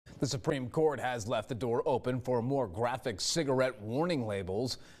The Supreme Court has left the door open for more graphic cigarette warning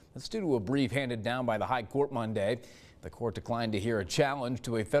labels. That's due to a brief handed down by the High Court Monday. The court declined to hear a challenge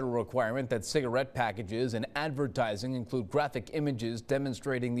to a federal requirement that cigarette packages and advertising include graphic images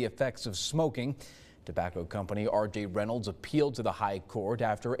demonstrating the effects of smoking. Tobacco company R.J. Reynolds appealed to the High Court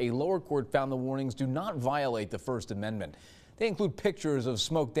after a lower court found the warnings do not violate the First Amendment. They include pictures of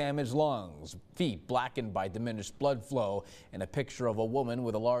smoke-damaged lungs, feet blackened by diminished blood flow, and a picture of a woman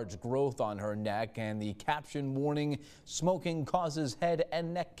with a large growth on her neck, and the caption warning, "Smoking causes head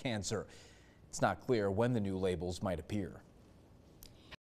and neck cancer." It's not clear when the new labels might appear.